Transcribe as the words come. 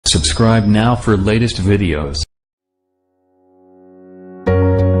Subscribe now for latest videos.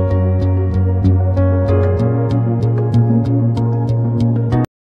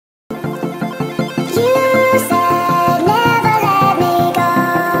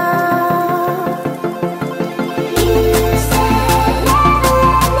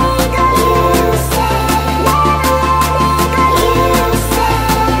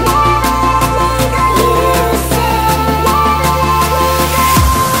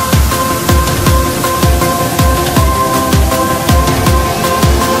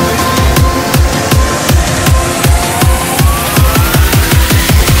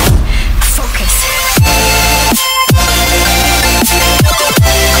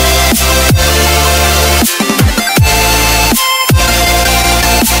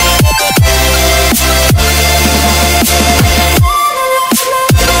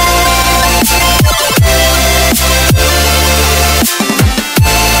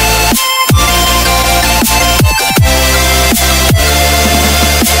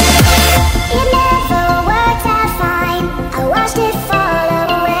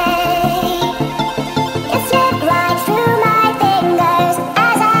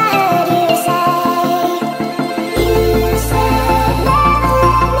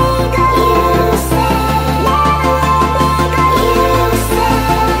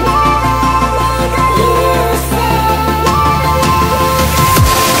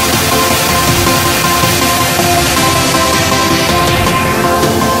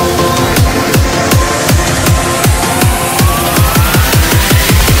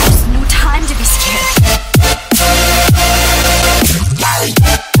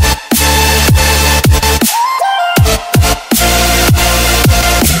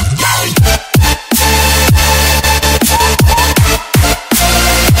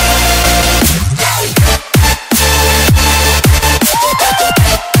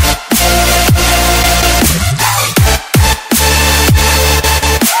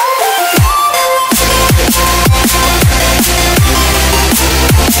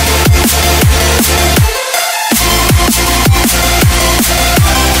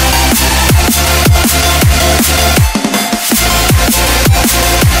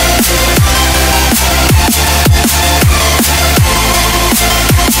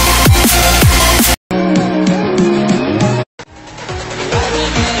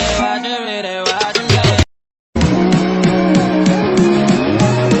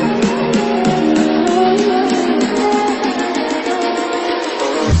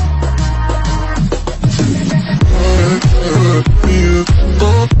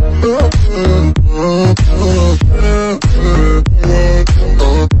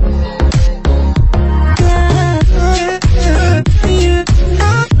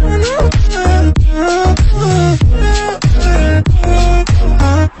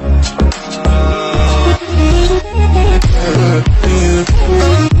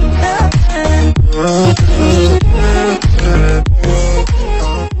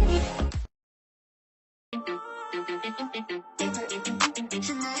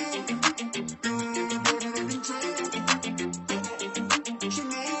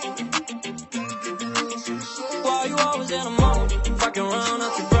 Why you always in a mode? Fucking around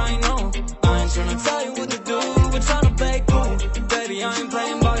at the brain, no. I ain't tryna tell you what to do, we're tryna play cool. Baby, I ain't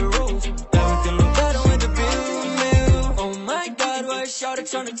playing by your rules. Everything look better with the view. Oh my god, why is shawty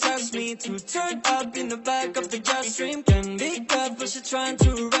tryna test me? To turn up in the back of the jet stream. Can be careful, she trying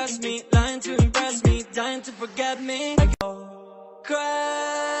to arrest me. Lying to impress me, dying to forget me. I go crazy.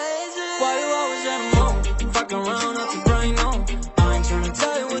 Why you always in a mode? Fucking around at the brain, no. I ain't tryna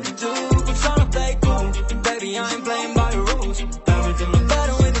tell you what to do, we're tryna play cool. Baby, I ain't playing by the rules. Everything look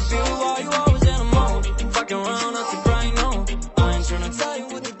better with the view. Why you always in a mode? Fucking around at the brain, no. I ain't tryna tell you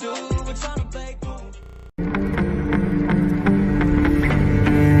what to do, we're tryna play cool.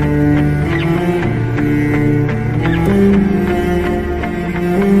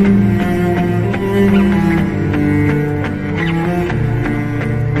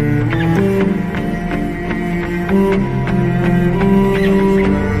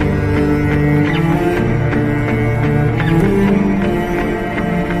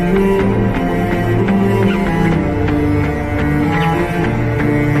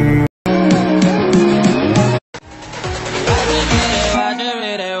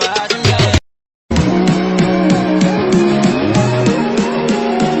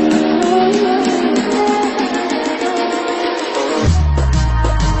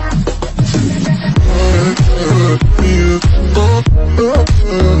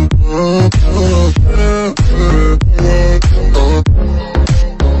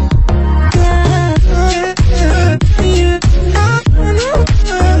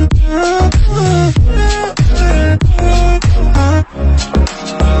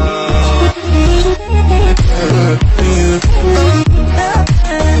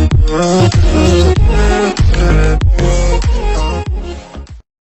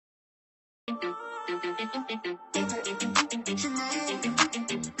 Why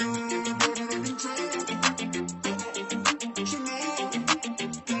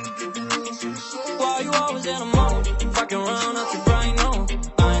you always in a mood? Fucking around,